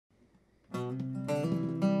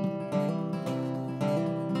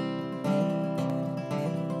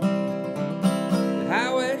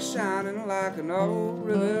shining like an old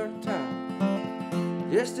river top,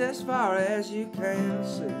 just as far as you can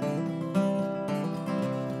see,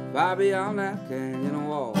 far beyond that canyon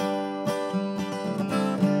wall.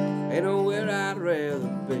 Ain't nowhere I'd rather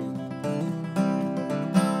be.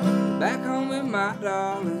 Back home with my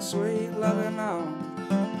darling, sweet loving arms.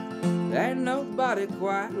 There ain't nobody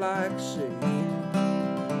quite like she.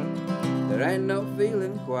 There ain't no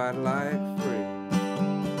feeling quite like free.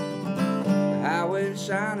 The highway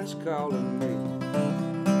sign is calling me.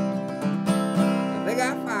 I think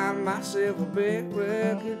I find myself a big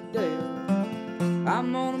record deal.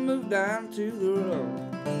 I'm gonna move down to the road.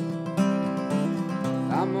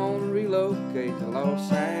 I'm gonna relocate to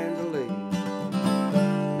Los Angeles.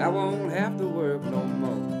 I won't have to work no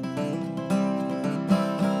more,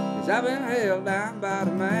 'cause I've been held down by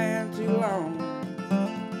the man too long.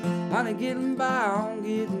 Honey, getting by on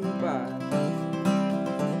getting by,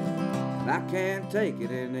 and I can't take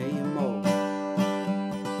it anymore.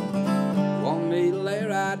 Want me to lay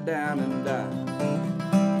right down and die.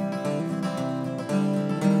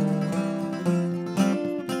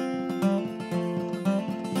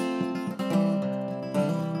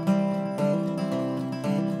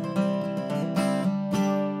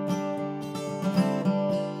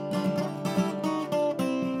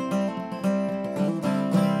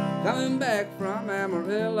 Coming back from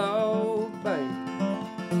Amarillo Bay,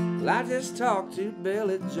 well, I just talked to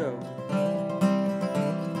Billy Joe.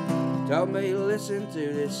 Told me to listen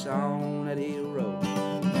to this song that he wrote.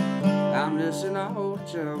 I'm just an old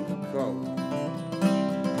chunk of coal,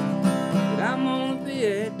 but I'm gonna be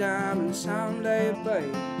a diamond someday,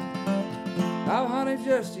 babe. Oh honey,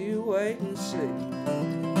 just you wait and see.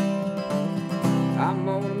 I'm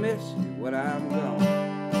gonna miss you when I'm gone.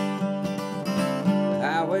 The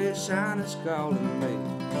highway sign is calling me.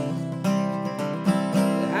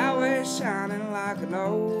 The highway shining like an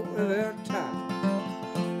old river top,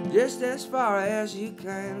 just as far as you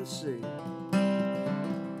can see,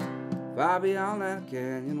 far beyond that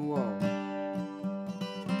canyon wall.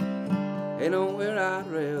 Ain't nowhere I'd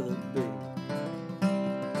rather be.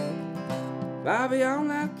 Far beyond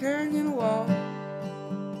that canyon wall,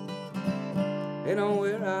 ain't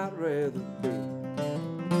nowhere I'd rather be.